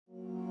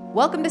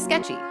Welcome to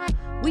Sketchy.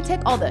 We take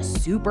all the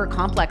super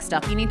complex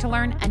stuff you need to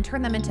learn and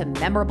turn them into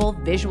memorable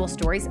visual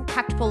stories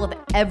packed full of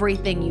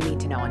everything you need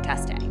to know on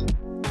testing.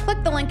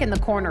 Click the link in the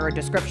corner or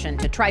description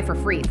to try for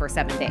free for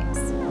 7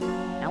 days.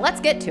 Now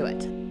let's get to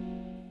it.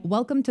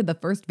 Welcome to the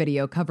first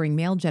video covering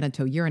male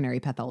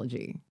genitourinary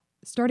pathology,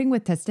 starting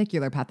with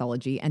testicular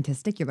pathology and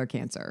testicular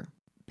cancer.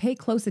 Pay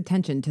close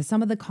attention to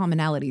some of the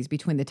commonalities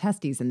between the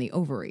testes and the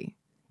ovary,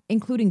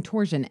 including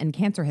torsion and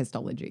cancer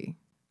histology.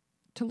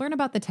 To learn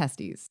about the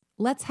testes,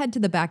 let's head to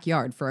the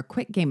backyard for a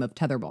quick game of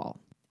tetherball.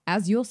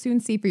 As you'll soon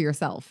see for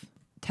yourself,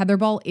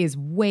 tetherball is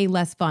way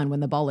less fun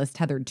when the ball is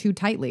tethered too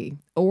tightly,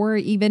 or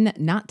even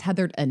not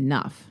tethered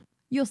enough.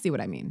 You'll see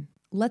what I mean.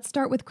 Let's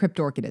start with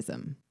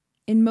cryptorchidism.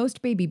 In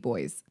most baby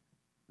boys,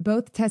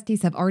 both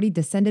testes have already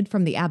descended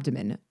from the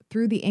abdomen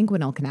through the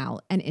inguinal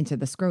canal and into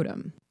the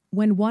scrotum.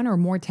 When one or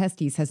more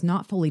testes has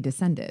not fully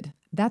descended,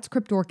 that's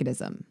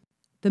cryptorchidism.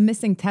 The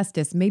missing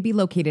testis may be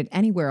located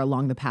anywhere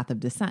along the path of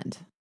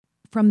descent,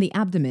 from the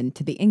abdomen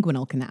to the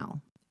inguinal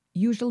canal.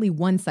 Usually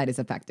one side is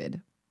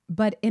affected,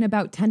 but in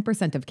about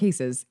 10% of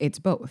cases, it's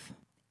both.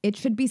 It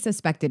should be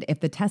suspected if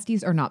the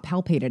testes are not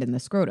palpated in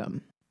the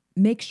scrotum.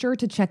 Make sure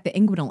to check the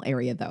inguinal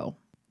area though.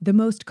 The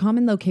most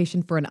common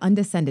location for an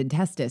undescended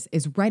testis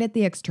is right at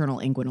the external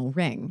inguinal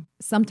ring,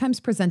 sometimes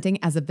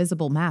presenting as a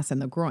visible mass in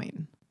the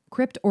groin.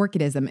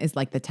 Cryptorchidism is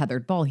like the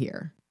tethered ball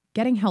here,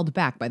 getting held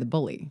back by the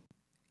bully.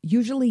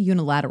 Usually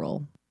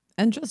unilateral,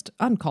 and just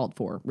uncalled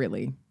for,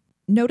 really.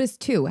 Notice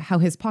too how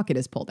his pocket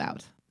is pulled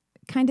out,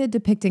 kinda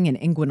depicting an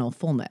inguinal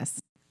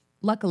fullness.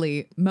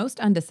 Luckily,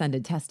 most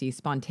undescended testes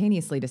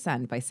spontaneously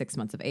descend by 6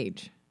 months of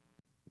age.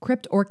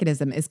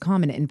 Cryptorchidism is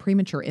common in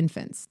premature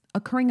infants,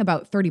 occurring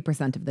about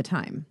 30% of the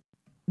time.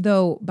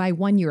 Though, by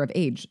 1 year of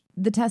age,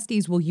 the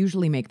testes will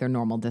usually make their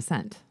normal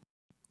descent.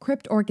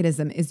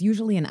 Cryptorchidism is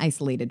usually an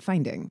isolated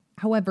finding.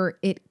 However,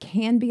 it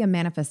can be a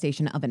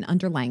manifestation of an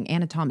underlying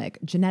anatomic,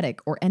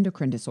 genetic, or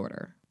endocrine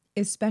disorder,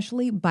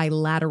 especially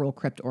bilateral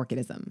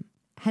cryptorchidism.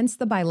 Hence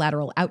the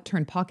bilateral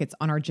outturned pockets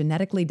on our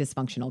genetically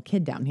dysfunctional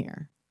kid down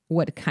here.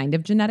 What kind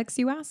of genetics,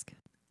 you ask?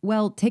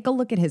 Well, take a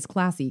look at his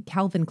classy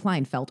Calvin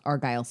Klein felt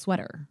argyle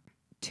sweater.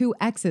 2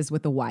 X's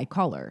with a Y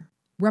collar,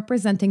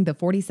 representing the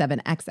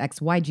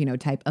 47XXY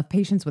genotype of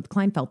patients with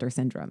Klinefelter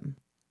syndrome.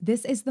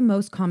 This is the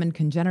most common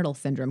congenital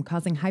syndrome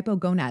causing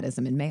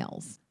hypogonadism in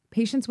males.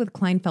 Patients with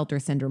Klinefelter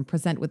syndrome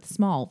present with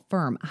small,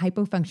 firm,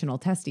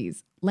 hypofunctional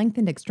testes,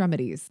 lengthened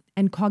extremities,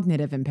 and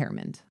cognitive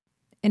impairment.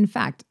 In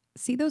fact,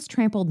 see those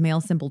trampled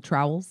male simple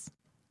trowels?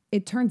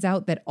 It turns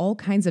out that all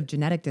kinds of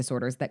genetic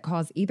disorders that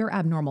cause either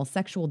abnormal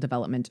sexual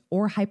development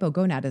or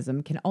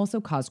hypogonadism can also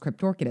cause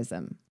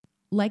cryptorchidism,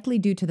 likely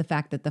due to the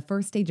fact that the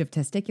first stage of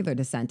testicular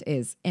descent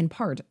is, in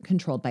part,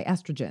 controlled by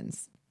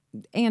estrogens,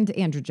 and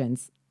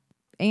androgens,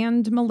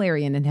 and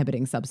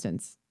malaria-inhibiting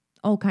substance,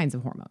 all kinds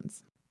of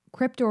hormones.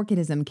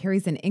 Cryptorchidism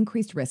carries an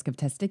increased risk of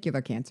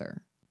testicular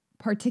cancer,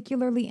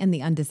 particularly in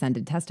the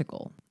undescended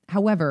testicle.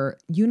 However,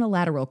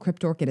 unilateral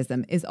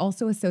cryptorchidism is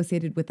also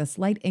associated with a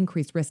slight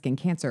increased risk in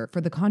cancer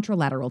for the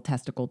contralateral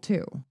testicle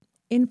too.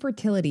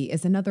 Infertility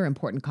is another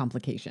important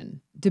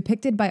complication,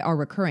 depicted by our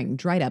recurring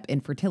dried-up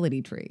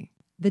infertility tree.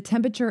 The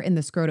temperature in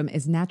the scrotum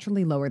is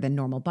naturally lower than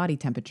normal body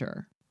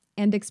temperature,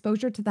 and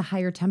exposure to the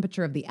higher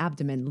temperature of the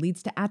abdomen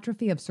leads to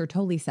atrophy of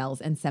Sertoli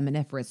cells and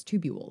seminiferous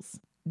tubules.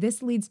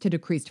 This leads to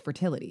decreased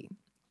fertility,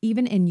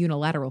 even in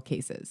unilateral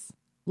cases.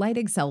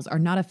 Leydig cells are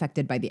not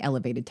affected by the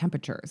elevated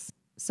temperatures,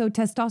 so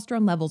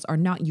testosterone levels are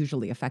not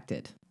usually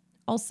affected.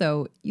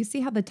 Also, you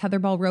see how the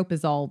tetherball rope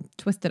is all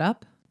twisted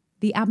up?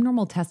 The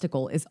abnormal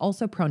testicle is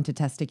also prone to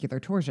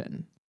testicular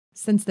torsion,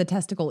 since the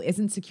testicle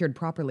isn't secured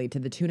properly to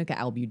the tunica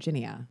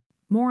albuginea.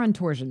 More on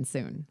torsion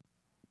soon.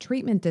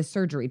 Treatment is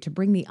surgery to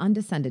bring the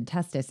undescended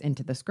testis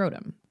into the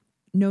scrotum,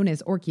 known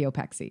as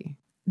orchiopexy.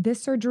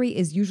 This surgery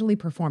is usually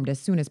performed as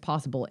soon as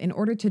possible in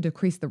order to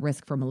decrease the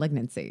risk for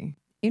malignancy.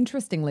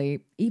 Interestingly,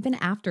 even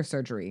after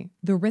surgery,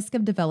 the risk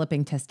of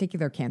developing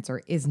testicular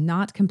cancer is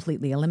not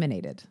completely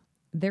eliminated.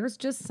 There's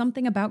just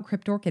something about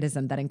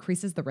cryptorchidism that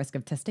increases the risk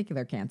of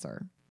testicular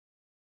cancer.